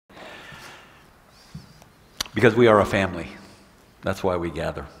Because we are a family. That's why we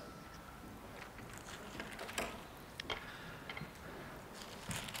gather.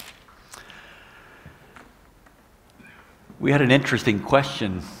 We had an interesting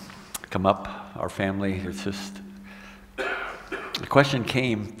question come up, our family. The question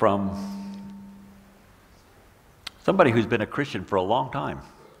came from somebody who's been a Christian for a long time,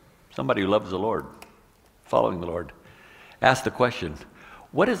 somebody who loves the Lord, following the Lord, asked the question,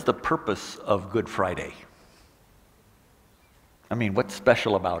 what is the purpose of Good Friday? I mean, what's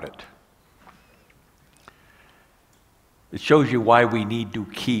special about it? It shows you why we need to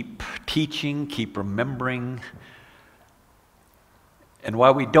keep teaching, keep remembering, and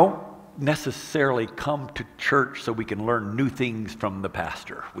why we don't necessarily come to church so we can learn new things from the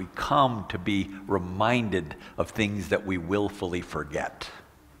pastor. We come to be reminded of things that we willfully forget.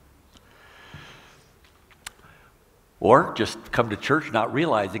 Or just come to church not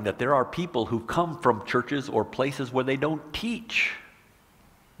realizing that there are people who come from churches or places where they don't teach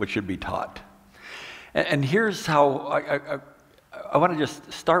what should be taught. And here's how I want to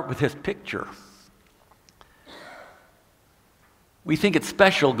just start with this picture. We think it's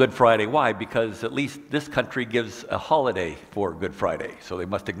special, Good Friday. Why? Because at least this country gives a holiday for Good Friday, so they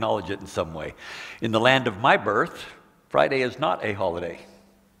must acknowledge it in some way. In the land of my birth, Friday is not a holiday.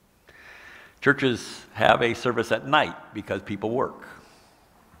 Churches have a service at night because people work.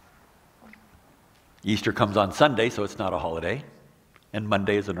 Easter comes on Sunday, so it's not a holiday, and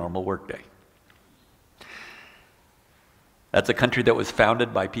Monday is a normal workday. That's a country that was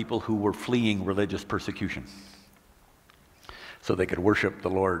founded by people who were fleeing religious persecution, so they could worship the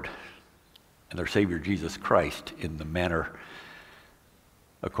Lord and their Savior Jesus Christ in the manner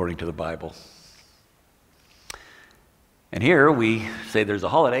according to the Bible. And here we say there's a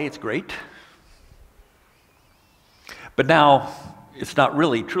holiday, it's great. But now it's not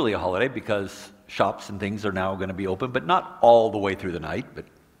really truly a holiday because shops and things are now going to be open, but not all the way through the night, but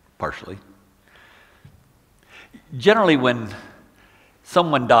partially. Generally when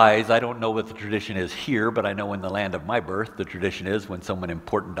someone dies, I don't know what the tradition is here, but I know in the land of my birth, the tradition is when someone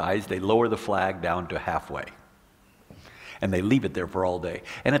important dies, they lower the flag down to halfway. And they leave it there for all day.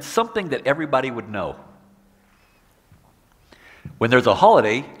 And it's something that everybody would know. When there's a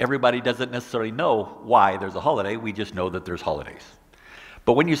holiday, everybody doesn't necessarily know why there's a holiday. We just know that there's holidays.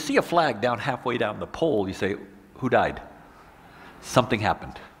 But when you see a flag down halfway down the pole, you say, who died? Something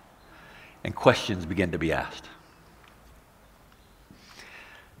happened. And questions begin to be asked.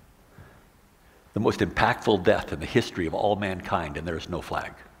 The most impactful death in the history of all mankind, and there is no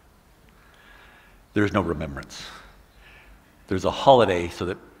flag. There is no remembrance. There's a holiday so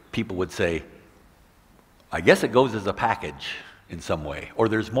that people would say, I guess it goes as a package in some way, or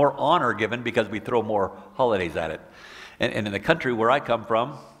there's more honor given because we throw more holidays at it. And in the country where I come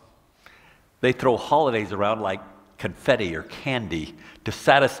from, they throw holidays around like confetti or candy to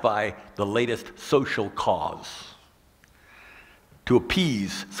satisfy the latest social cause, to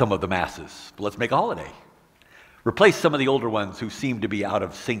appease some of the masses. But let's make a holiday. Replace some of the older ones who seem to be out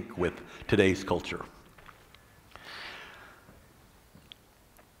of sync with today's culture.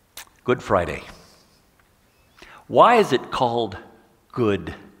 Good Friday. Why is it called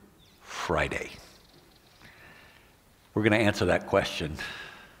Good Friday? We're going to answer that question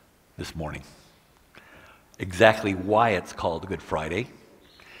this morning. Exactly why it's called Good Friday.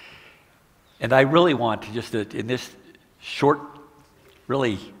 And I really want to just, in this short,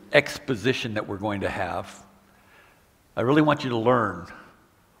 really exposition that we're going to have, I really want you to learn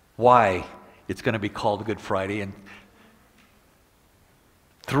why it's going to be called Good Friday, and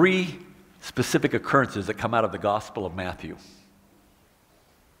 3 specific occurrences that come out of the Gospel of Matthew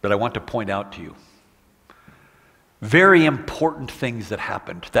that I want to point out to you. Very important things that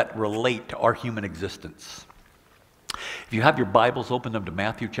happened that relate to our human existence. If you have your Bibles, open them to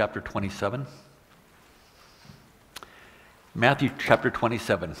Matthew chapter 27. Matthew chapter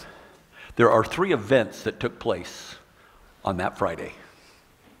 27. There are 3 events that took place on that Friday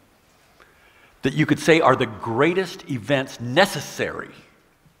that you could say are the greatest events necessary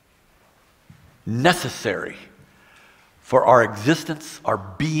for our existence, our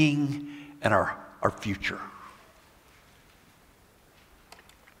being, and our future.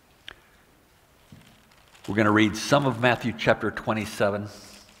 We're going to read some of Matthew chapter 27,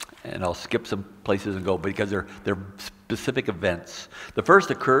 and I'll skip some places and go because they're specific events. The first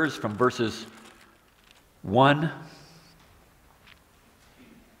occurs from verses 1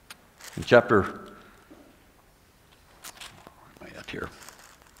 in chapter, where am I at here?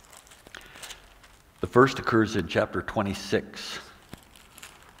 The first occurs in chapter 26,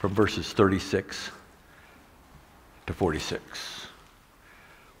 from verses 36 to 46.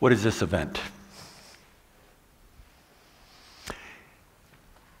 What is this event?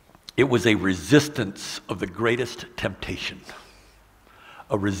 It was a resistance of the greatest temptation.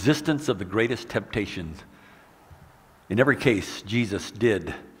 A resistance of the greatest temptation. In every case, Jesus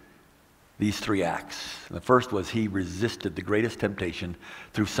did these three acts. And the first was he resisted the greatest temptation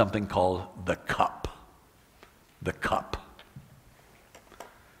through something called the cup. The cup.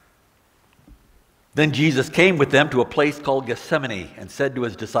 Then Jesus came with them to a place called Gethsemane and said to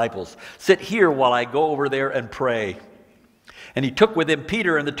his disciples, "Sit here while I go over there and pray." And he took with him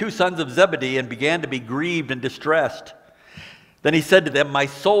Peter and the two sons of Zebedee and began to be grieved and distressed. Then he said to them, "My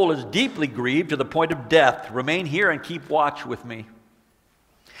soul is deeply grieved to the point of death. Remain here and keep watch with me."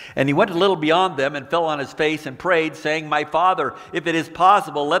 And he went a little beyond them and fell on his face and prayed, saying, "My Father, if it is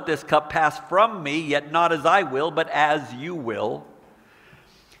possible, let this cup pass from me, yet not as I will, but as you will."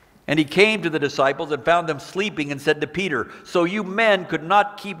 And he came to the disciples and found them sleeping and said to Peter, "So you men could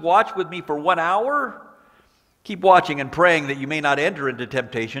not keep watch with me for 1 hour? Keep watching and praying that you may not enter into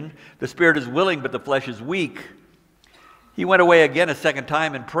temptation. The spirit is willing, but the flesh is weak." He went away again a second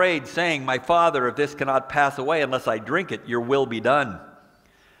time and prayed, saying, "My Father, if this cannot pass away unless I drink it, your will be done."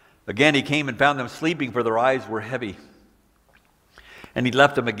 Again he came and found them sleeping, for their eyes were heavy. And he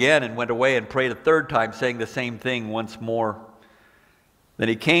left them again and went away and prayed a third time, saying the same thing once more. Then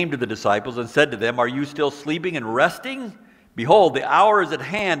he came to the disciples and said to them, "Are you still sleeping and resting? Behold, the hour is at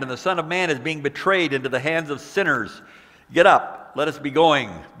hand, and the Son of Man is being betrayed into the hands of sinners. Get up, let us be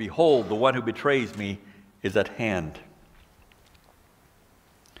going. Behold, the one who betrays me is at hand."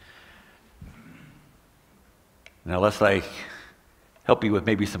 Now, lest I help you with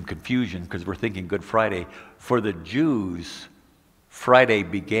maybe some confusion, because we're thinking Good Friday. For the Jews, Friday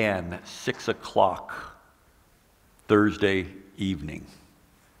began 6 o'clock Thursday evening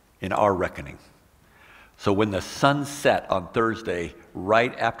in our reckoning. So when the sun set on Thursday,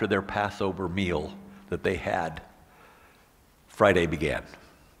 right after their Passover meal that they had, Friday began.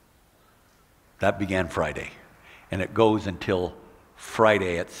 That began Friday. And it goes until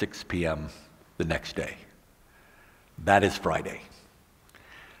Friday at 6 p.m. the next day. That is Friday.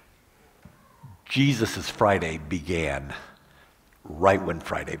 Jesus' Friday began right when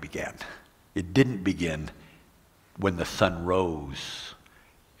Friday began. It didn't begin when the sun rose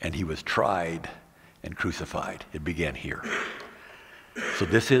and he was tried and crucified. It began here. So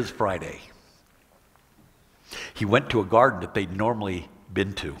this is Friday. He went to a garden that they'd normally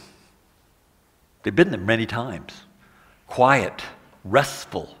been to. They'd been there many times. Quiet,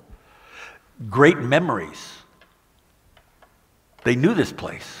 restful, great memories. They knew this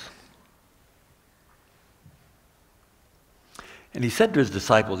place. And he said to his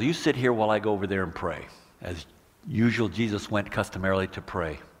disciples, "You sit here while I go over there and pray." As usual, Jesus went customarily to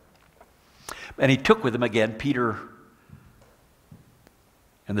pray. And he took with him again Peter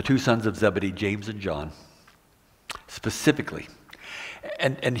and the two sons of Zebedee, James and John, specifically.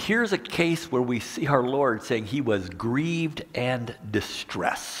 And here's a case where we see our Lord saying he was grieved and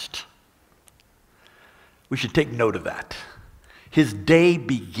distressed. We should take note of that. His day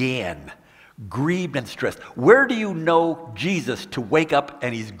began grieved and stressed. Where do you know Jesus to wake up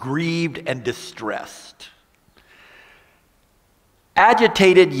and he's grieved and distressed?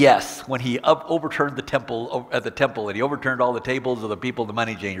 Agitated, yes, when he overturned the temple and he overturned all the tables of the people, the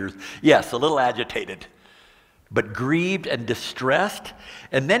money changers. Yes, a little agitated, but grieved and distressed.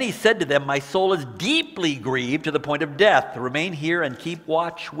 And then he said to them, "My soul is deeply grieved to the point of death. Remain here and keep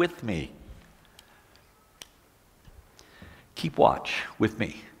watch with me." Keep watch with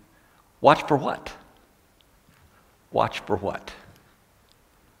me. Watch for what? Watch for what?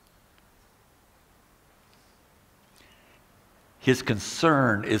 His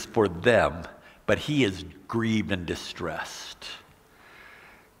concern is for them, but he is grieved and distressed.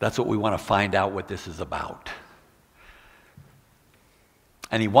 That's what we want to find out what this is about.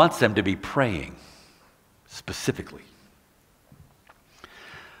 And he wants them to be praying specifically.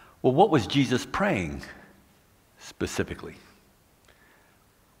 Well, what was Jesus praying specifically?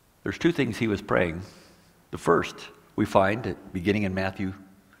 There's two things he was praying. The first we find beginning in Matthew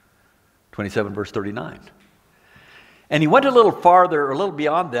 27, verse 39. And he went a little farther, a little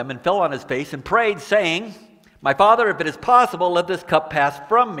beyond them, and fell on his face and prayed, saying, "My Father, if it is possible, let this cup pass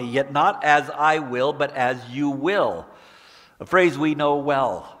from me, yet not as I will, but as you will." A phrase we know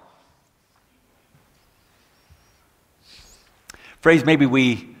well. Phrase maybe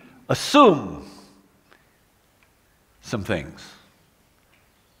we assume some things.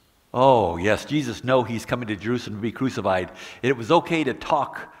 Oh, yes, Jesus knows he's coming to Jerusalem to be crucified. It was okay to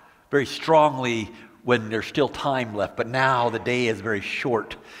talk very strongly when there's still time left, but now the day is very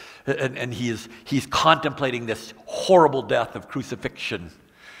short. And he's contemplating this horrible death of crucifixion.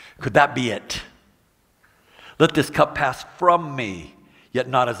 Could that be it? Let this cup pass from me, Yet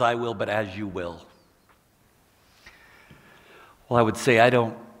not as I will, but as you will. Well, I would say I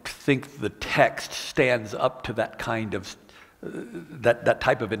don't think the text stands up to that kind of, that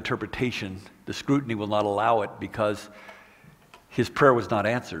type of interpretation. The scrutiny will not allow it because his prayer was not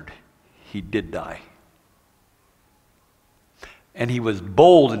answered. He did die. And he was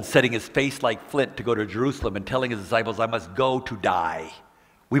bold in setting his face like flint to go to Jerusalem and telling his disciples, I must go to die.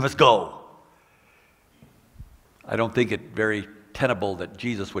 We must go. I don't think it very tenable that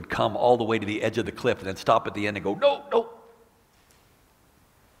Jesus would come all the way to the edge of the cliff and then stop at the end and go, no, no.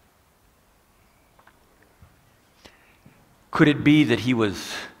 Could it be that he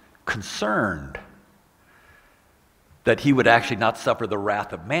was concerned that he would actually not suffer the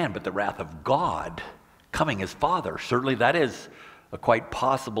wrath of man, but the wrath of God coming as Father? Certainly that is a quite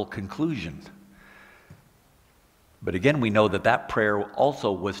possible conclusion. But again, we know that that prayer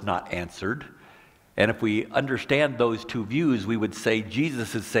also was not answered. And if we understand those two views, we would say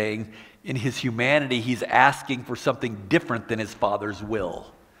Jesus is saying in his humanity, he's asking for something different than his Father's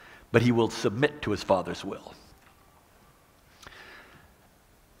will. But he will submit to his Father's will.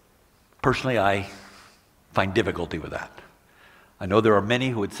 Personally, I find difficulty with that. I know there are many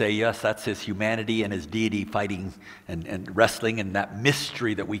who would say, yes, that's his humanity and his deity fighting and wrestling in that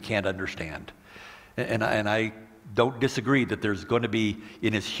mystery that we can't understand. And I don't disagree that there's going to be,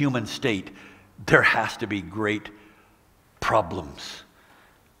 in his human state, there has to be great problems.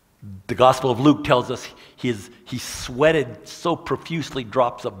 The Gospel of Luke tells us he sweated so profusely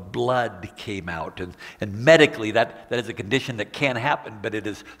drops of blood came out. And medically, that is a condition that can happen, but it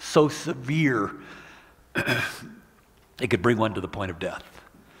is so severe, it could bring one to the point of death.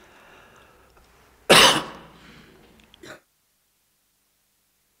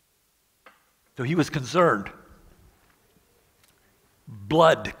 So he was concerned.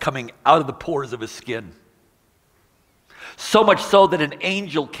 Blood coming out of the pores of his skin. So much so that an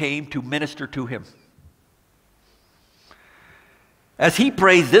angel came to minister to him. As he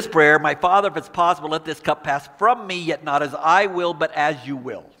prays this prayer, my Father, if it's possible, let this cup pass from me, yet not as I will, but as you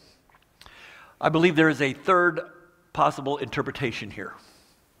will. I believe there is a third possible interpretation here,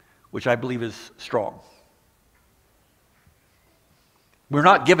 which I believe is strong. We're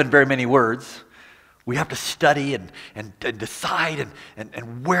not given very many words. We have to study and decide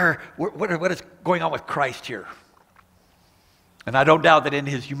and what is going on with Christ here. And I don't doubt that in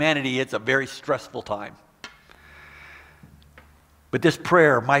his humanity it's a very stressful time. But this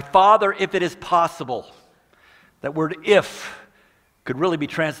prayer, my Father, if it is possible, that word if could really be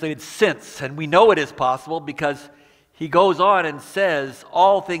translated since, and we know it is possible because he goes on and says,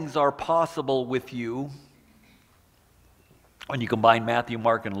 all things are possible with you. When you combine Matthew,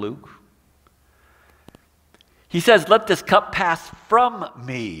 Mark, and Luke. He says, let this cup pass from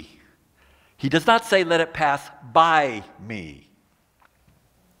me. He does not say, let it pass by me.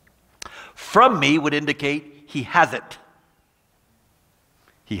 From me would indicate he has it.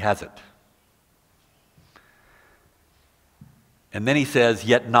 He has it. And then he says,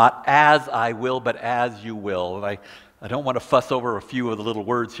 yet not as I will, but as you will. And I don't want to fuss over a few of the little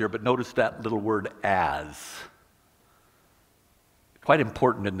words here, but notice that little word as. Quite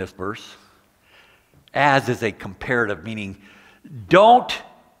important in this verse. As is a comparative, meaning don't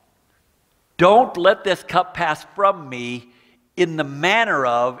let this cup pass from me in the manner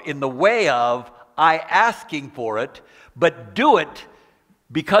of, in the way of, I asking for it, but do it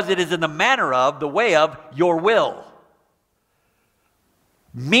because it is in the manner of, the way of your will.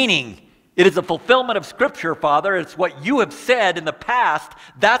 Meaning, it is a fulfillment of Scripture, Father. It's what you have said in the past.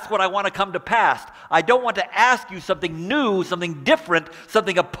 That's what I want to come to pass. I don't want to ask you something new, something different,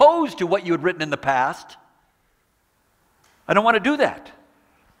 something opposed to what you had written in the past. I don't want to do that.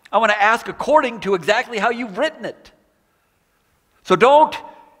 I want to ask according to exactly how you've written it. So don't,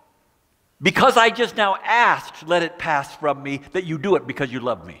 because I just now asked, let it pass from me, that you do it because you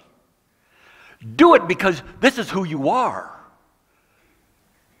love me. Do it because this is who you are.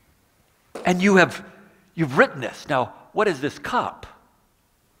 And you've written this. Now, what is this cup?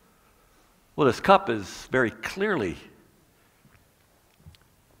 Well, this cup is very clearly,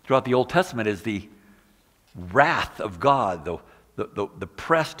 throughout the Old Testament, is the wrath of God, the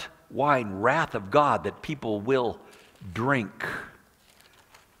pressed wine wrath of God that people will drink.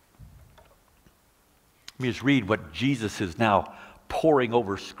 Let me just read what Jesus is now pouring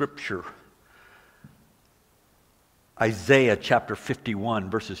over Scripture. Isaiah chapter 51,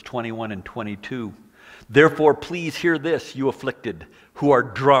 verses 21 and 22. Therefore, please hear this, you afflicted, who are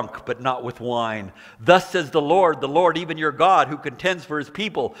drunk, but not with wine. Thus says the Lord, even your God, who contends for his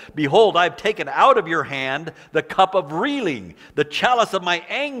people. Behold, I have taken out of your hand the cup of reeling, the chalice of my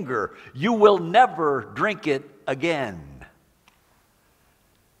anger. You will never drink it again.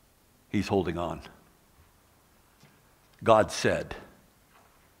 He's holding on. God said,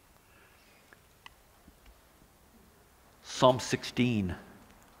 Psalm 16,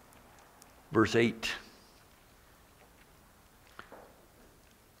 verse 8.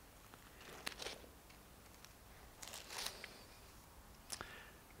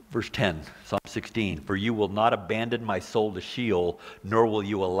 Verse 10, Psalm 16, for you will not abandon my soul to Sheol, nor will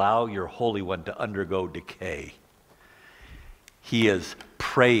you allow your Holy One to undergo decay. He is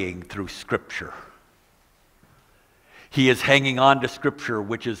praying through Scripture. He is hanging on to Scripture,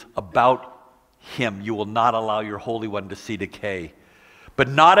 which is about Him. You will not allow your Holy One to see decay. But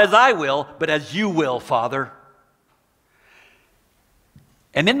not as I will, but as you will, Father.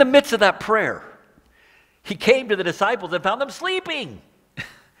 And in the midst of that prayer, He came to the disciples and found them sleeping.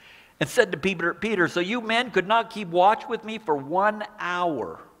 And said to Peter, so you men could not keep watch with me for 1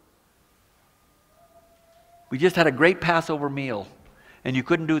 hour. We just had a great Passover meal, and you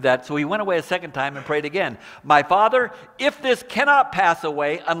couldn't do that. So he went away a second time and prayed again. My Father, if this cannot pass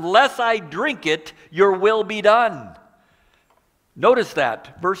away unless I drink it, your will be done. Notice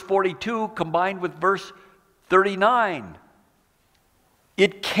that, verse 42 combined with verse 39.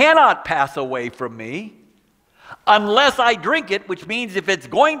 It cannot pass away from me unless I drink it, which means if it's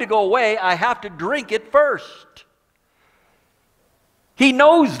going to go away, I have to drink it first. He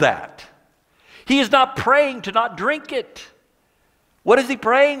knows that. He is not praying to not drink it. What is he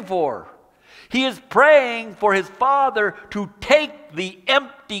praying for? He is praying for his Father to take the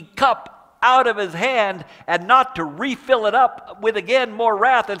empty cup out of his hand and not to refill it up with again more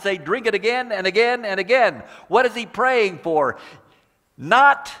wrath and say, drink it again and again and again. What is he praying for?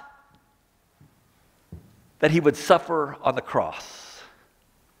 Not that he would suffer on the cross,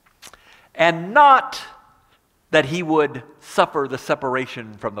 and not that he would suffer the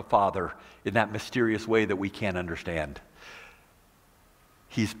separation from the Father in that mysterious way that we can't understand.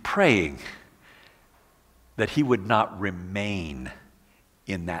 He's praying that he would not remain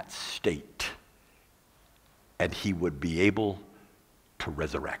in that state, and he would be able to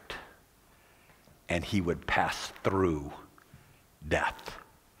resurrect, and he would pass through death.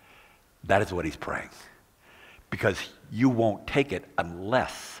 That is what he's praying. Because you won't take it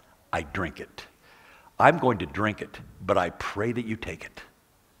unless I drink it. I'm going to drink it, but I pray that you take it.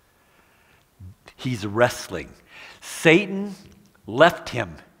 He's wrestling. Satan left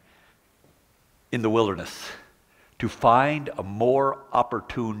him in the wilderness to find a more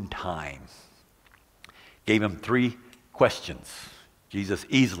opportune time. Gave him 3 questions. Jesus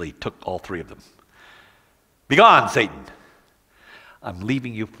easily took all 3 of them. Begone, Satan. I'm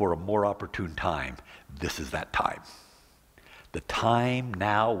leaving you for a more opportune time. This is that time. The time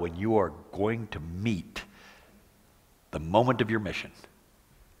now when you are going to meet the moment of your mission.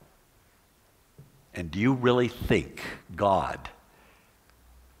 And do you really think God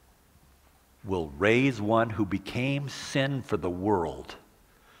will raise one who became sin for the world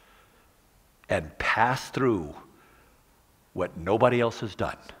and pass through what nobody else has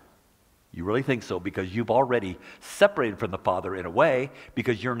done? You really think so? Because you've already separated from the Father in a way,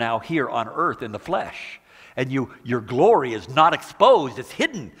 because you're now here on earth in the flesh. And your glory is not exposed, it's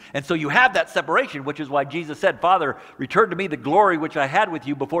hidden. And so you have that separation, which is why Jesus said, Father, return to me the glory which I had with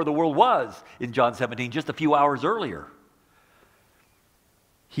you before the world was, in John 17, just a few hours earlier.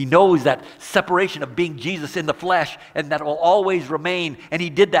 He knows that separation of being Jesus in the flesh, and that will always remain. And he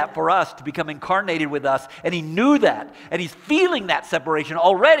did that for us to become incarnated with us. And he knew that. And he's feeling that separation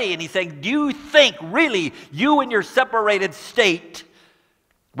already. And he's saying, do you think really you in your separated state,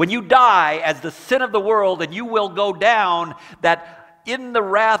 when you die as the sin of the world and you will go down, that in the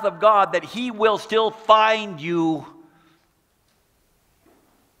wrath of God, that he will still find you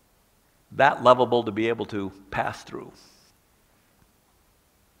that lovable to be able to pass through?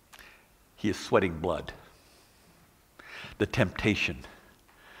 He is sweating blood. The temptation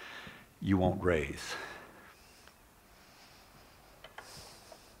you won't raise.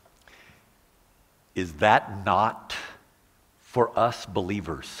 Is that not, for us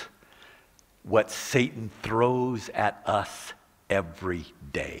believers, what Satan throws at us every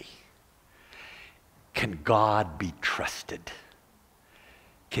day? Can God be trusted?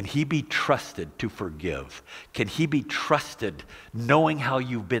 Can he be trusted to forgive? Can he be trusted knowing how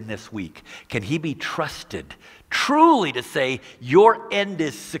you've been this week? Can he be trusted truly to say your end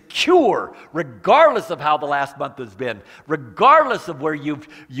is secure regardless of how the last month has been, regardless of where you've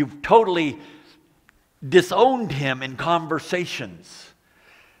totally disowned him in conversations,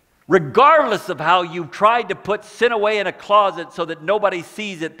 regardless of how you've tried to put sin away in a closet so that nobody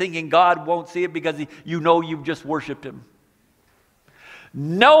sees it, thinking God won't see it because you know you've just worshiped him?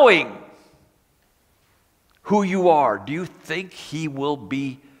 Knowing who you are, do you think he will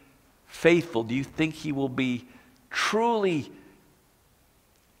be faithful? Do you think he will be truly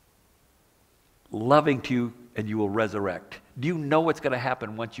loving to you and you will resurrect? Do you know what's going to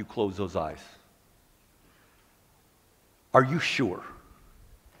happen once you close those eyes? Are you sure?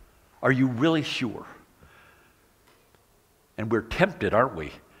 Are you really sure? And we're tempted, aren't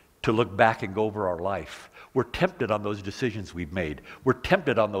we, to look back and go over our life. We're tempted on those decisions we've made. We're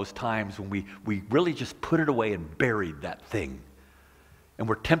tempted on those times when we really just put it away and buried that thing. And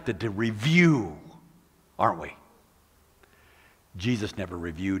we're tempted to review, aren't we? Jesus never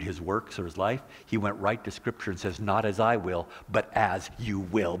reviewed his works or his life. He went right to Scripture and says, not as I will, but as you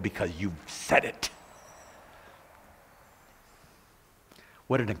will, because you've said it.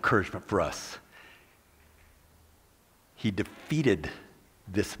 What an encouragement for us. He defeated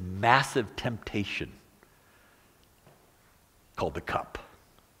this massive temptation called the cup.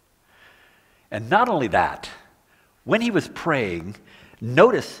 And not only that, when he was praying,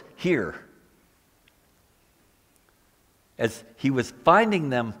 notice here, as he was finding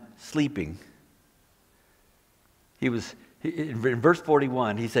them sleeping, in verse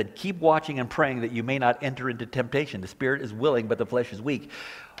 41, he said, keep watching and praying that you may not enter into temptation. The spirit is willing, but the flesh is weak.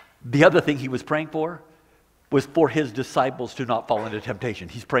 The other thing he was praying for was for his disciples to not fall into temptation.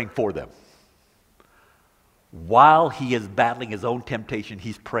 He's praying for them. While he is battling his own temptation,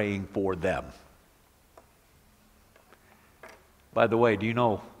 he's praying for them. By the way, do you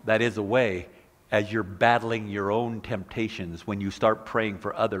know that is a way, as you're battling your own temptations, when you start praying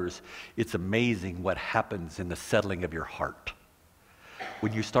for others, it's amazing what happens in the settling of your heart.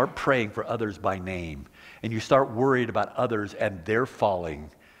 When you start praying for others by name, and you start worried about others and their falling,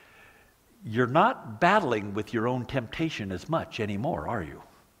 you're not battling with your own temptation as much anymore, are you?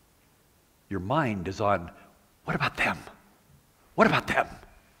 Your mind is on, what about them? What about them?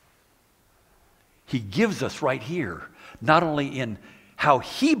 He gives us right here, not only in how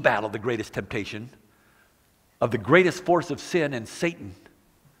he battled the greatest temptation of the greatest force of sin and Satan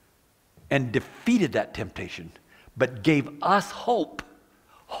and defeated that temptation, but gave us hope.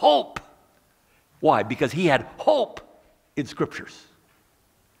 Hope. Why? Because he had hope in Scriptures.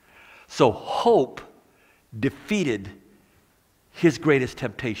 So hope defeated his greatest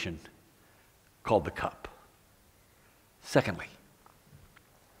temptation called the cup. Secondly,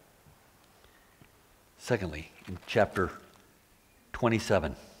 in chapter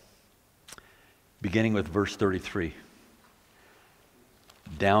 27, beginning with verse 33,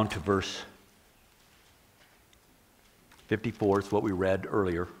 down to verse 54, it's what we read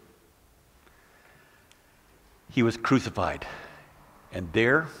earlier. He was crucified, and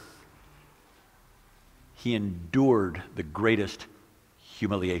there he endured the greatest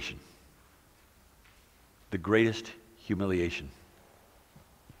humiliation. The greatest humiliation.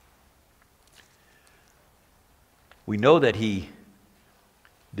 We know that he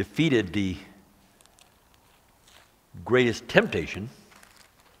defeated the greatest temptation,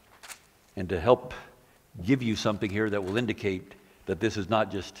 and to help give you something here that will indicate that this is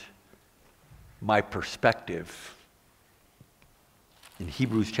not just my perspective. In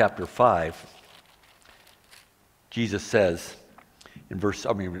Hebrews chapter 5, Jesus says,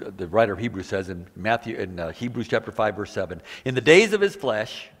 the writer of Hebrews says in Hebrews chapter 5, verse 7, in the days of his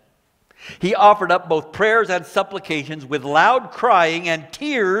flesh, he offered up both prayers and supplications with loud crying and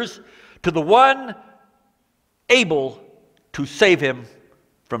tears to the one able to save him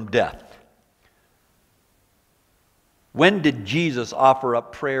from death. When did Jesus offer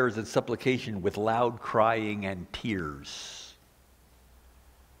up prayers and supplication with loud crying and tears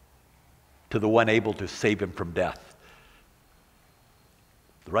to the one able to save him from death?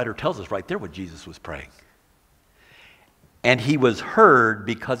 The writer tells us right there what Jesus was praying. And he was heard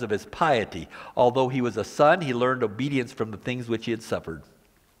because of his piety. Although he was a son, he learned obedience from the things which he had suffered.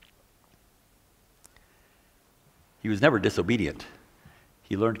 He was never disobedient.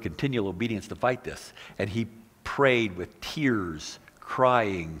 He learned continual obedience to fight this. And he prayed with tears,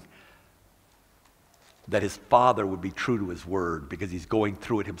 crying that his Father would be true to his word, because he's going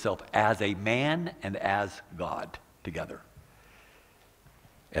through it himself as a man and as God together.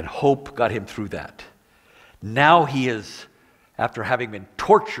 And hope got him through that. Now he is, after having been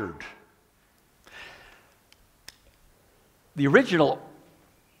tortured. The original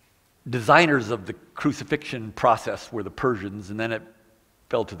designers of the crucifixion process were the Persians, and then it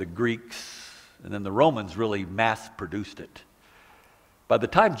fell to the Greeks, and then the Romans really mass-produced it. By the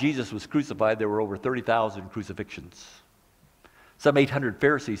time Jesus was crucified, there were over 30,000 crucifixions. Some 800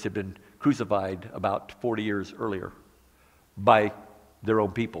 Pharisees had been crucified about 40 years earlier by their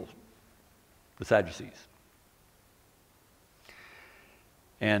own people, the Sadducees.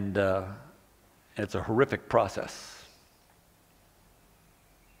 And it's a horrific process.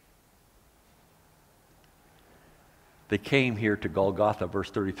 They came here to Golgotha,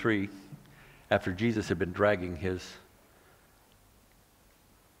 verse 33, after Jesus had been dragging his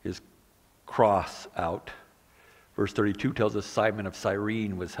cross out. Verse 32 tells us Simon of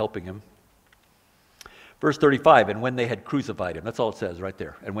Cyrene was helping him. Verse 35, and when they had crucified him, that's all it says right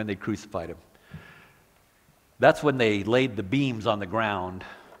there, and when they crucified him. That's when they laid the beams on the ground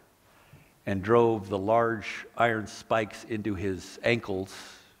and drove the large iron spikes into his ankles,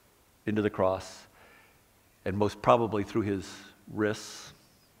 into the cross, and most probably through his wrists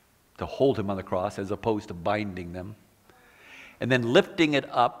to hold him on the cross as opposed to binding them. And then lifting it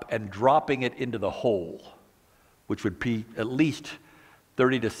up and dropping it into the hole, which would be at least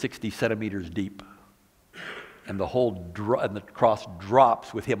 30 to 60 centimeters deep. And the and the cross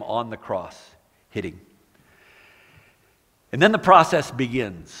drops with him on the cross, hitting. And then the process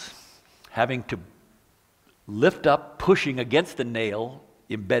begins, having to lift up, pushing against the nail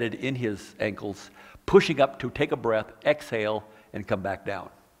embedded in his ankles, pushing up to take a breath, exhale, and come back down.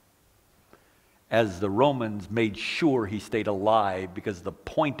 As the Romans made sure he stayed alive, because the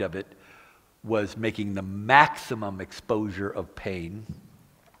point of it was making the maximum exposure of pain.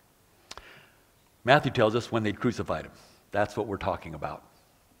 Matthew tells us when they crucified him. That's what we're talking about.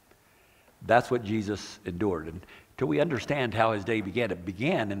 That's what Jesus endured. And till we understand how his day began, it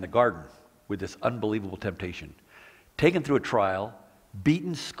began in the garden with this unbelievable temptation. Taken through a trial,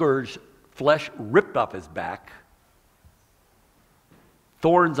 beaten, scourged, flesh ripped off his back,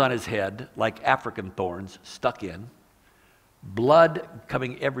 thorns on his head, like African thorns, stuck in, blood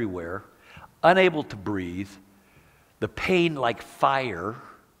coming everywhere, unable to breathe, the pain like fire,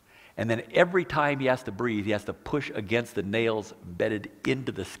 and then every time he has to breathe, he has to push against the nails embedded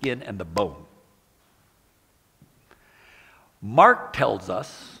into the skin and the bone. Mark tells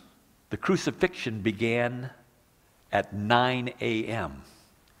us the crucifixion began at 9 a.m.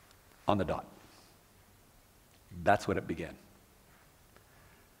 on the dot. That's when it began.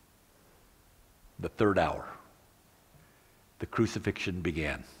 The third hour. The crucifixion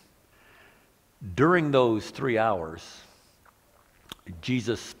began. During those 3 hours,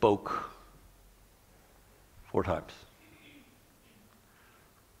 Jesus spoke 4 times.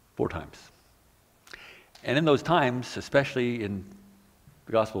 4 times. And in those times, especially in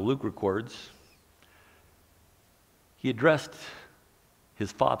the Gospel Luke records, he addressed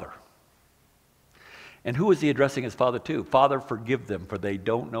his Father. And who was he addressing his Father to? Father, forgive them, for they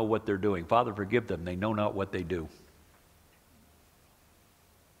don't know what they're doing. Father, forgive them, they know not what they do.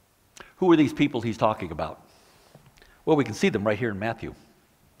 Who are these people he's talking about? Well, we can see them right here in Matthew.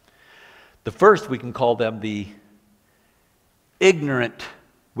 The first, we can call them the ignorant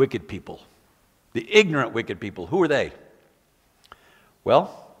wicked people. The ignorant wicked people. Who are they?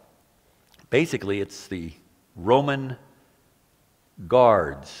 Well, basically it's the Roman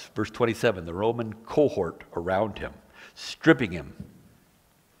guards. Verse 27, the Roman cohort around him, stripping him,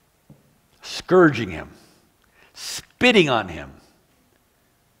 scourging him, spitting on him,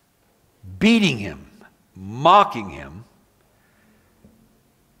 beating him, mocking him.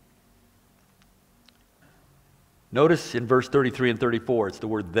 Notice in verse 33 and 34, it's the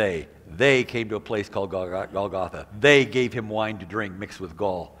word they. They came to a place called Golgotha. They gave him wine to drink mixed with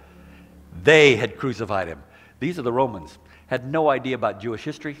gall. They had crucified him. These are the Romans. Had no idea about Jewish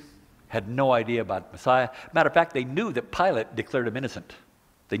history, had no idea about Messiah. Matter of fact, they knew that Pilate declared him innocent.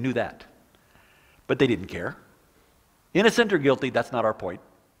 They knew that. But they didn't care. Innocent or guilty, that's not our point.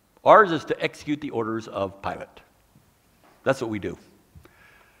 Ours is to execute the orders of Pilate. That's what we do.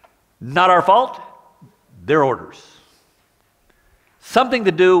 Not our fault, their orders. Something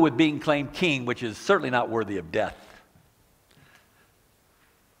to do with being claimed king, which is certainly not worthy of death.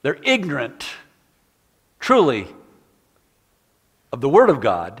 They're ignorant, truly, of the Word of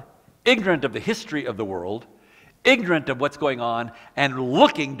God, ignorant of the history of the world, ignorant of what's going on, and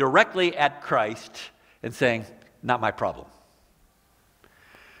looking directly at Christ and saying, not my problem.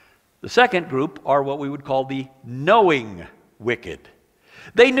 The second group are what we would call the knowing wicked.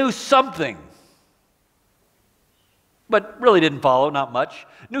 They knew something, but really didn't follow, not much.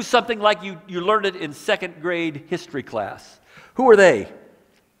 Knew something like you learned it in second grade history class. Who are they?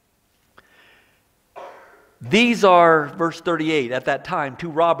 These are, verse 38, at that time, 2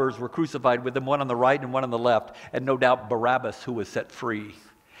 robbers were crucified with him, one on the right and one on the left, and no doubt Barabbas, who was set free.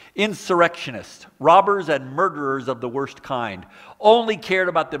 Insurrectionists, robbers and murderers of the worst kind, only cared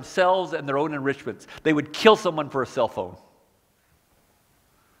about themselves and their own enrichments. They would kill someone for a cell phone.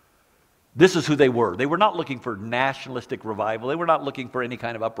 This is who they were. They were not looking for nationalistic revival. They were not looking for any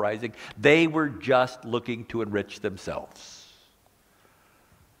kind of uprising. They were just looking to enrich themselves.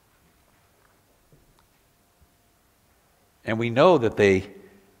 And we know that they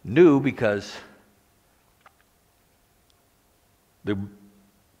knew because The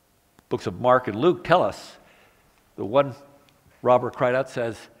books of Mark and Luke tell us, the one robber cried out,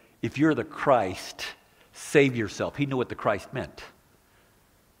 says, if you're the Christ, save yourself. He knew what the Christ meant.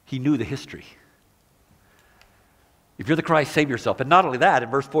 He knew the history. If you're the Christ, save yourself. And not only that, in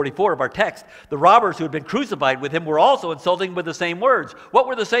verse 44 of our text, the robbers who had been crucified with him were also insulting him with the same words. What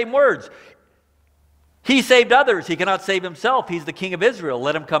were the same words? He saved others. He cannot save himself. He's the King of Israel.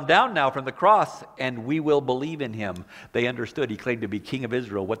 Let him come down now from the cross, and we will believe in him. They understood. He claimed to be King of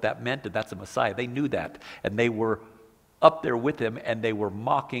Israel, what that meant, and that's a Messiah. They knew that, and they were up there with him, and they were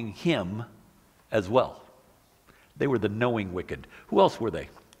mocking him as well. They were the knowing wicked. Who else were they?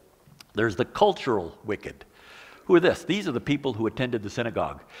 There's the cultural wicked. Who are this? These are the people who attended the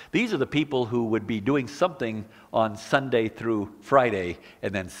synagogue. These are the people who would be doing something on Sunday through Friday,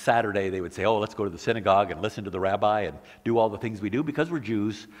 and then Saturday they would say, oh, let's go to the synagogue and listen to the rabbi and do all the things we do because we're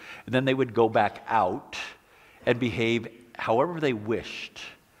Jews. And then they would go back out and behave however they wished.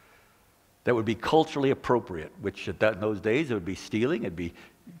 That would be culturally appropriate, which in those days it would be stealing, it'd be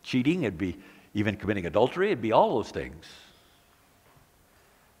cheating, it'd be even committing adultery, it'd be all those things.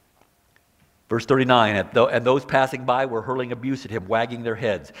 Verse 39, and those passing by were hurling abuse at him, wagging their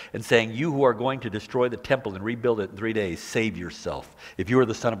heads, and saying, you who are going to destroy the temple and rebuild it in 3 days, save yourself. If you are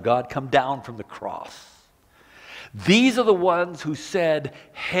the Son of God, come down from the cross. These are the ones who said,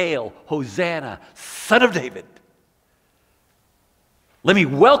 hail, Hosanna, Son of David. Let me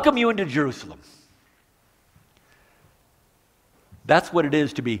welcome you into Jerusalem. That's what it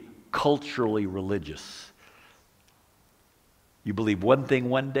is to be culturally religious. You believe one thing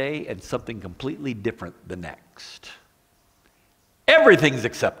one day and something completely different the next. Everything's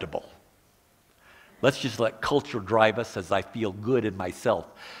acceptable. Let's just let culture drive us as I feel good in myself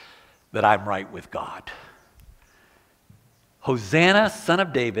that I'm right with God. Hosanna, Son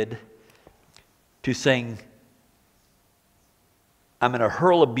of David, to saying, I'm going to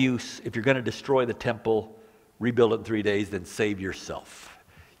hurl abuse. If you're going to destroy the temple, rebuild it in 3 days, then save yourself.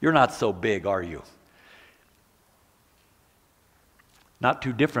 You're not so big, are you? Not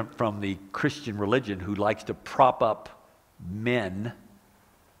too different from the Christian religion who likes to prop up men,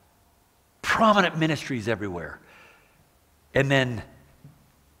 prominent ministries everywhere, and then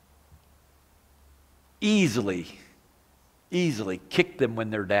easily kick them when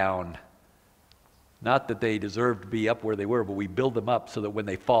they're down. Not that they deserve to be up where they were, but we build them up so that when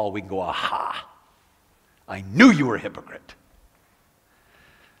they fall, we can go, aha, I knew you were a hypocrite.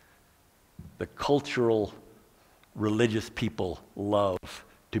 The cultural religious people love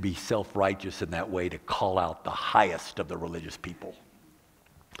to be self-righteous in that way, to call out the highest of the religious people.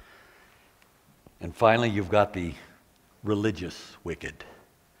 And finally, you've got the religious wicked.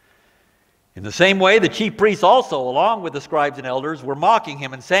 In the same way, the chief priests also, along with the scribes and elders, were mocking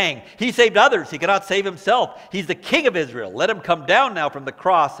him and saying, he saved others, he cannot save himself. He's the King of Israel. Let him come down now from the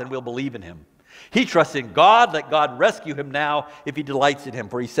cross and we'll believe in him. He trusts in God. Let God rescue him now if he delights in him.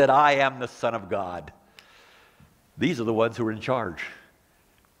 For he said, I am the Son of God. These are the ones who are in charge,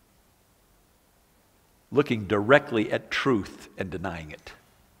 looking directly at truth and denying it.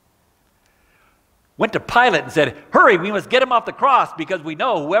 Went to Pilate and said, hurry, we must get him off the cross because we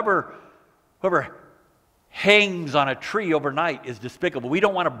know whoever hangs on a tree overnight is despicable. We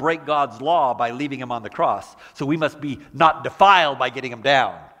don't want to break God's law by leaving him on the cross, so we must be not defiled by getting him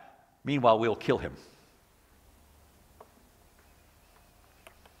down. Meanwhile, we'll kill him.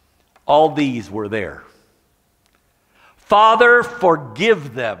 All these were there. Father,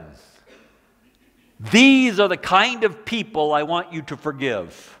 forgive them. These are the kind of people I want you to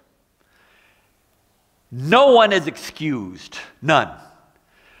forgive. No one is excused. None.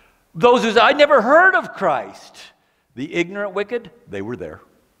 Those who say, I never heard of Christ. The ignorant wicked, they were there.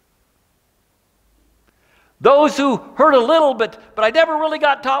 Those who heard a little, but I never really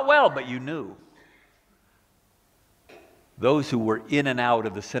got taught well, but you knew. Those who were in and out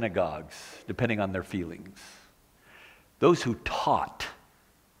of the synagogues, depending on their feelings. Those who taught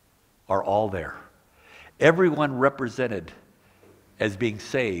are all there. Everyone represented as being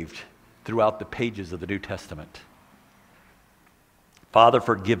saved throughout the pages of the New Testament. Father,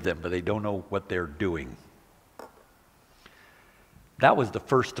 forgive them, but they don't know what they're doing. That was the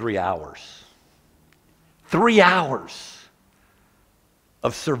first 3 hours. 3 hours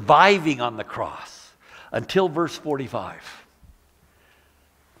of surviving on the cross until verse 45.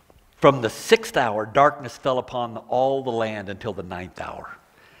 From the 6th hour, darkness fell upon all the land until the 9th hour.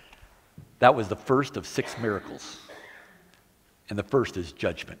 That was the first of 6 miracles. And the first is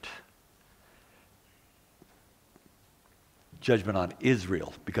judgment. Judgment on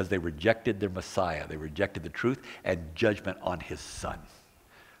Israel because they rejected their Messiah. They rejected the truth, and judgment on his Son,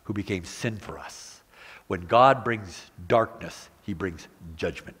 who became sin for us. When God brings darkness, he brings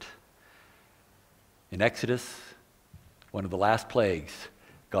judgment. In Exodus, one of the last plagues,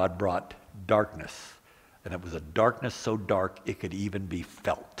 God brought darkness. And it was a darkness so dark it could even be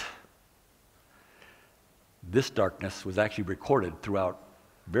felt. This darkness was actually recorded throughout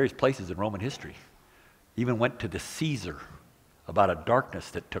various places in Roman history. Even went to the Caesar about a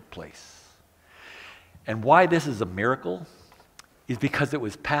darkness that took place. And why this is a miracle is because it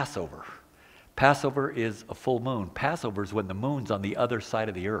was Passover. Passover is a full moon. Passover is when the moon's on the other side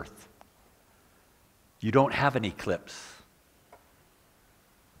of the earth. You don't have an eclipse.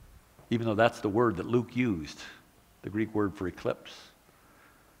 Even though that's the word that Luke used, the Greek word for eclipse.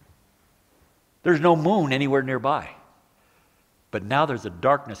 There's no moon anywhere nearby. But now there's a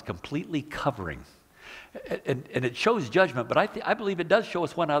darkness completely covering. And it shows judgment, but I believe it does show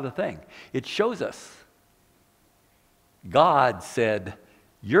us one other thing. It shows us God said,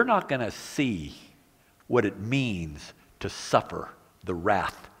 you're not going to see what it means to suffer the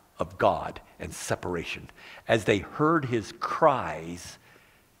wrath of God and separation as they heard his cries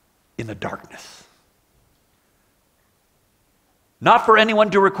in the darkness. Not for anyone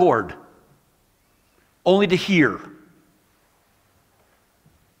to record, only to hear.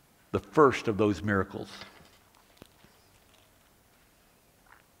 The first of those miracles.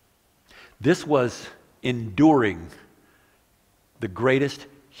 This was enduring the greatest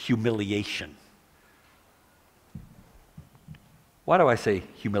humiliation. Why do I say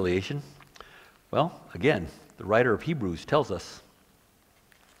humiliation? Well, again, the writer of Hebrews tells us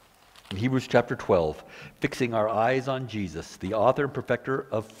in Hebrews chapter 12, fixing our eyes on Jesus, the author and perfecter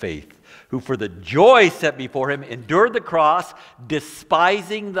of faith, who for the joy set before him endured the cross,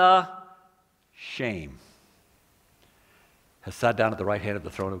 despising the shame, has sat down at the right hand of the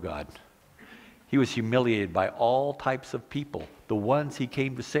throne of God. He was humiliated by all types of people, the ones he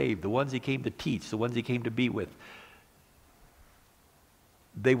came to save, the ones he came to teach, the ones he came to be with.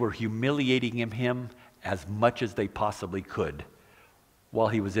 They were humiliating him as much as they possibly could while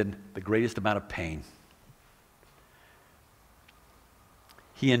he was in the greatest amount of pain.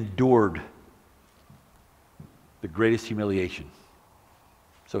 He endured the greatest humiliation.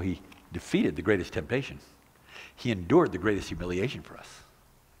 So he defeated the greatest temptation. He endured the greatest humiliation for us.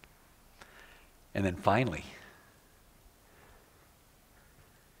 And then finally,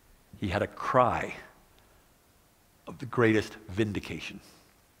 he had a cry of the greatest vindication.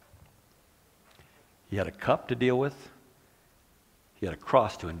 He had a cup to deal with. He had a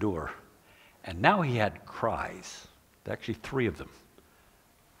cross to endure. And now he had cries. Actually, 3 of them.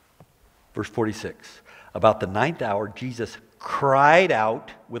 Verse 46. About the 9th hour, Jesus cried out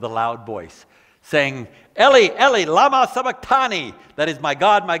with a loud voice, saying, Eli, Eli, lama sabachthani. That is, my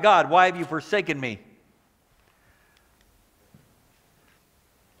God, why have you forsaken me?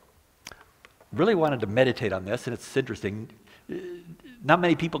 Really wanted to meditate on this, and it's interesting. Not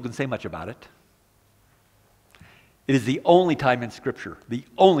many people can say much about it. It is the only time in Scripture, the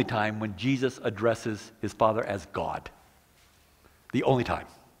only time when Jesus addresses his Father as God. The only time.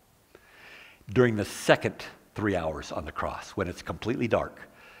 During the second 3 hours on the cross, when it's completely dark.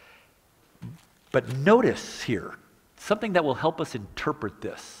 But notice here, something that will help us interpret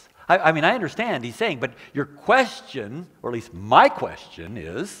this. I mean, I understand he's saying, but your question, or at least my question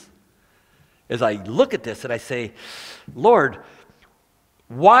is, as I look at this and I say, Lord,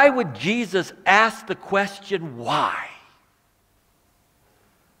 why would Jesus ask the question, why?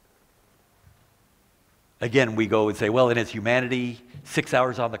 Again, we go and say, well, in his humanity, 6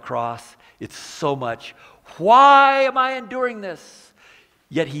 hours on the cross, it's so much. Why am I enduring this?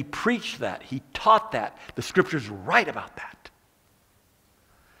 Yet he preached that. He taught that. The Scriptures write about that.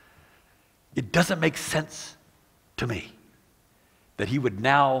 It doesn't make sense to me that he would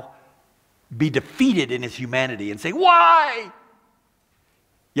now be defeated in his humanity and say, why?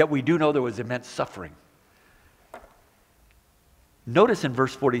 Yet we do know there was immense suffering. Notice in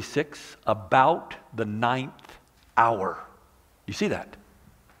verse 46, about the 9th hour. You see that?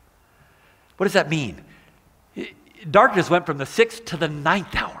 What does that mean? Darkness went from the 6th to the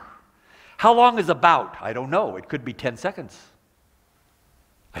 9th hour. How long is about? I don't know. It could be 10 seconds.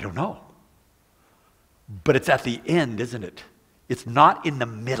 I don't know. But it's at the end, isn't it? It's not in the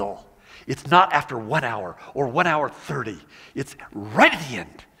middle. It's not after 1 hour or 1 hour 30. It's right at the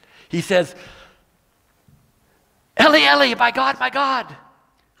end. He says, Eli, Eli, my God,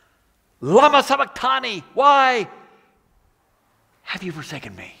 lama sabachthani, why have you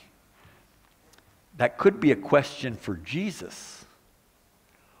forsaken me? That could be a question for Jesus,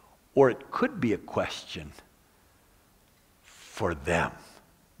 or it could be a question for them,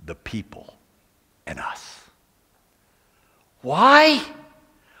 the people, and us. Why?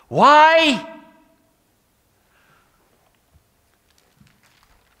 Why?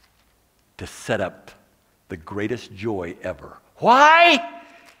 to set up the greatest joy ever. Why?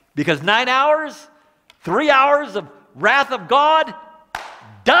 Because 9 hours, 3 hours of wrath of God,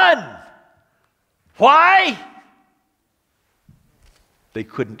 done. Why? They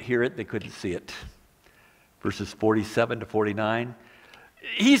couldn't hear it, they couldn't see it. Verses 47 to 49,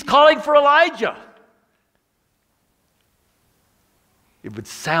 he's calling for Elijah. It would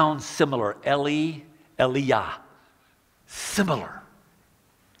sound similar, Elijah, similar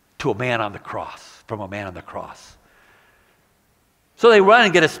to a man on the cross, from a man on the cross. So they run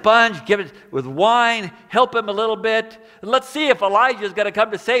and get a sponge, give it with wine, help him a little bit. And let's see if Elijah is going to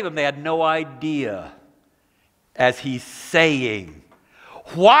come to save him. They had no idea. As he's saying,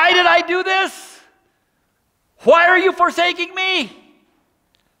 why did I do this? Why are you forsaking me?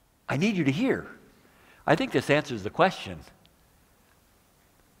 I need you to hear. I think this answers the question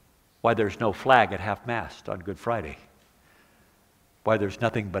why there's no flag at half-mast on Good Friday. Why there's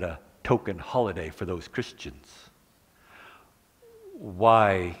nothing but a token holiday for those Christians.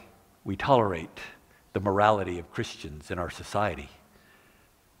 Why we tolerate the morality of Christians in our society.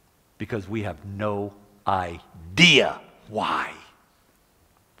 Because we have no idea why.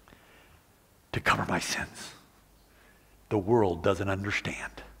 To cover my sins. The world doesn't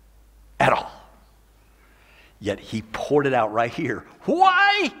understand at all. Yet he poured it out right here.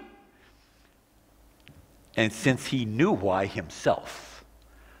 Why? And since he knew why himself,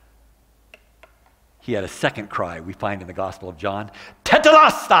 he had a second cry we find in the Gospel of John.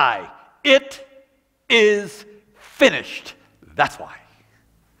 Tetelestai! It is finished. That's why.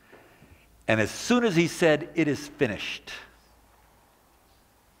 And as soon as he said, it is finished,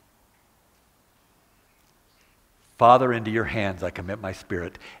 Father, into your hands I commit my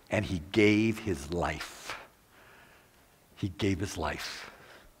spirit. And he gave his life. He gave his life.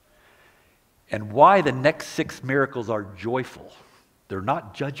 And why the next 6 miracles are joyful. They're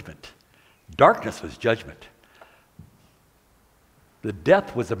not judgment. Darkness was judgment. The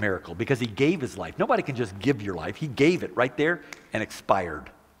death was a miracle because he gave his life. Nobody can just give your life. He gave it right there and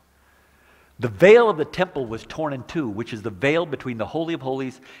expired. The veil of the temple was torn in two, which is the veil between the Holy of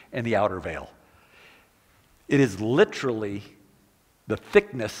Holies and the outer veil. It is literally the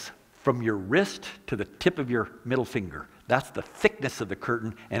thickness from your wrist to the tip of your middle finger. That's the thickness of the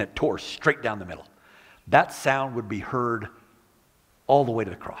curtain, and it tore straight down the middle. That sound would be heard all the way to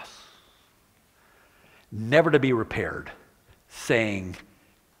the cross. Never to be repaired, saying,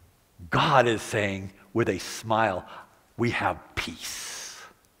 God is saying with a smile, we have peace.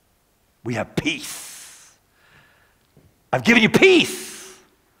 We have peace. I've given you peace.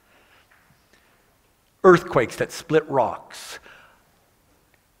 Earthquakes that split rocks.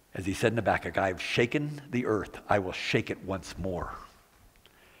 As he said in Habakkuk, I have shaken the earth. I will shake it once more.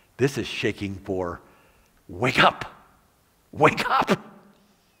 This is shaking for wake up. Wake up.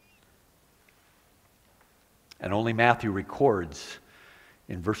 And only Matthew records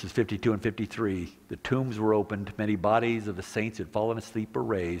in verses 52 and 53, the tombs were opened, many bodies of the saints who had fallen asleep were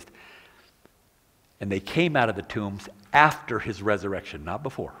raised, and they came out of the tombs after his resurrection, not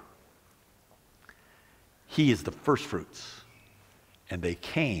before. He is the first fruits. And they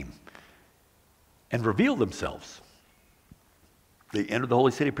came and revealed themselves. They entered the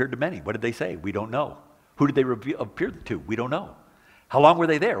holy city, appeared to many. What did they say? We don't know. Who did they appear to? We don't know. How long were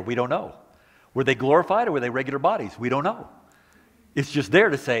they there? We don't know. Were they glorified or were they regular bodies? We don't know. It's just there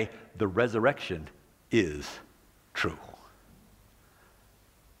to say the resurrection is true.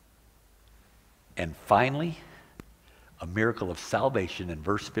 And finally, a miracle of salvation in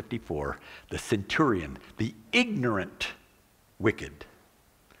verse 54, the centurion, the ignorant wicked,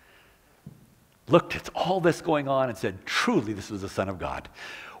 looked at all this going on and said, truly this was the Son of God.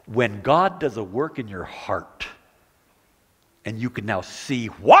 When God does a work in your heart, and you can now see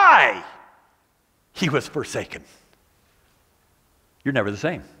why he was forsaken, you're never the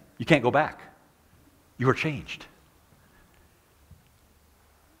same. You can't go back. You are changed.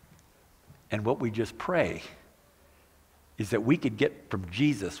 And what we just pray is that we could get from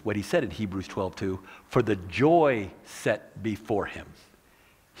Jesus what he said in Hebrews 12:2, for the joy set before him,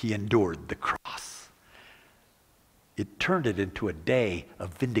 he endured the cross. It turned it into a day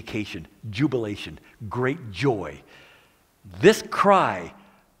of vindication, jubilation, great joy. This cry,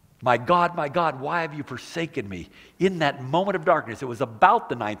 my God, why have you forsaken me? In that moment of darkness, it was about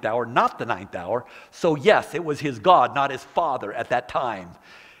the 9th hour, not the 9th hour. So yes, it was his God, not his Father at that time.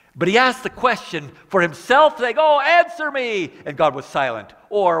 But he asked the question for himself, saying, oh, answer me. And God was silent.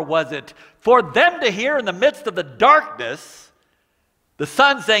 Or was it for them to hear in the midst of the darkness, the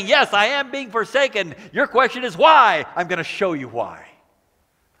Son saying, yes, I am being forsaken. Your question is why? I'm going to show you why.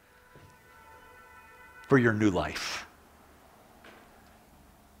 For your new life.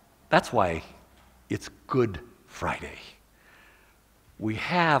 That's why it's Good Friday. We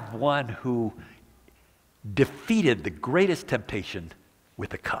have one who defeated the greatest temptation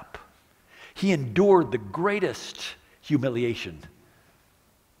with a cup. He endured the greatest humiliation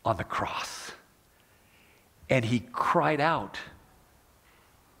on the cross. And he cried out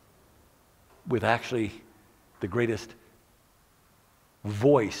with actually the greatest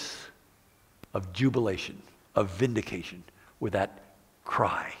voice of jubilation, of vindication, with that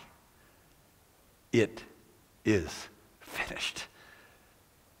cry. It is finished.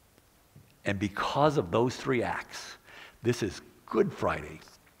 And because of those three acts, this is Good Friday.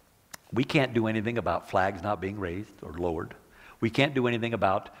 We can't do anything about flags not being raised or lowered. We can't do anything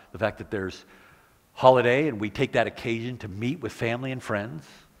about the fact that there's holiday and we take that occasion to meet with family and friends.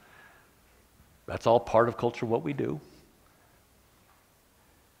 That's all part of culture, what we do.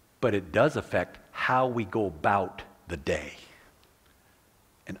 But it does affect how we go about the day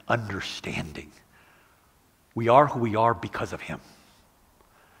and understanding. We are who we are because of him.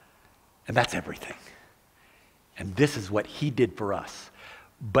 And that's everything. And this is what he did for us.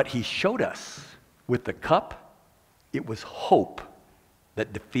 But he showed us with the cup, it was hope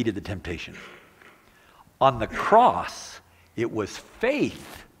that defeated the temptation. On the cross, it was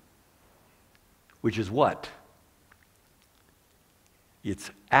faith, which is what?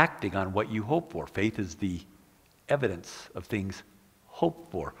 It's acting on what you hope for. Faith is the evidence of things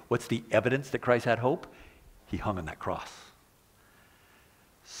hoped for. What's the evidence that Christ had hope? He hung on that cross.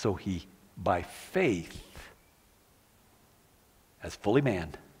 So he, by faith, as fully man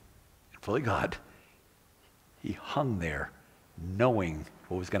and fully God, he hung there knowing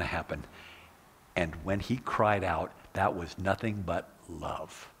what was going to happen. And when he cried out, that was nothing but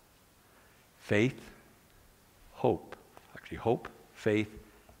love. Faith, hope. Actually, hope, faith,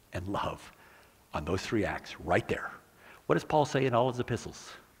 and love. On those three acts, right there. What does Paul say in all his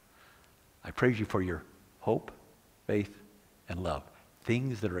epistles? I praise you for your hope, faith, and love.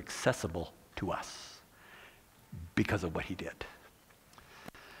 Things that are accessible to us because of what he did.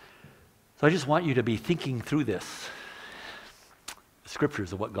 So I just want you to be thinking through this, the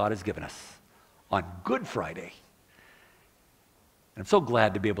scriptures of what God has given us on Good Friday. And I'm so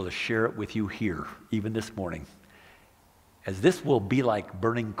glad to be able to share it with you here, even this morning, as this will be like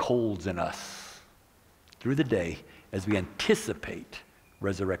burning coals in us through the day as we anticipate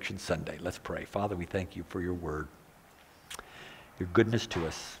Resurrection Sunday. Let's pray. Father, we thank you for your word, your goodness to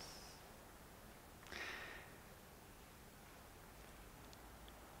us.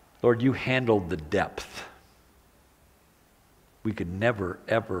 Lord, you handled the depth. We could never,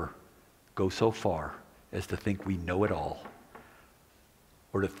 ever go so far as to think we know it all,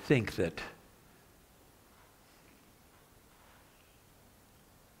 or to think that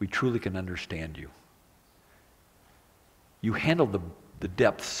we truly can understand you. You handled the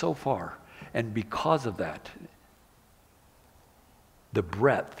depth so far, and because of that, the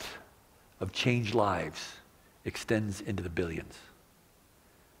breadth of changed lives extends into the billions.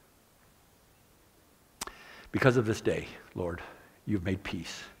 Because of this day, Lord, you've made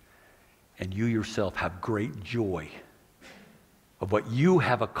peace, and you yourself have great joy of what you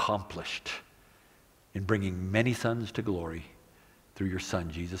have accomplished in bringing many sons to glory through your Son,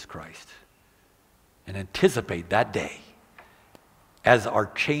 Jesus Christ. And anticipate that day as our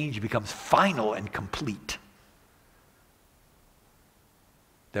change becomes final and complete,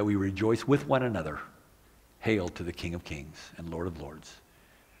 that we rejoice with one another. Hail to the King of Kings and Lord of Lords.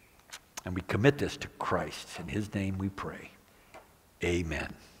 And we commit this to Christ. In his name we pray.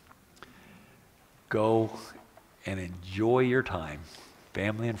 Amen. Go and enjoy your time,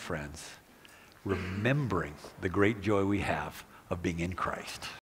 family and friends, remembering the great joy we have of being in Christ.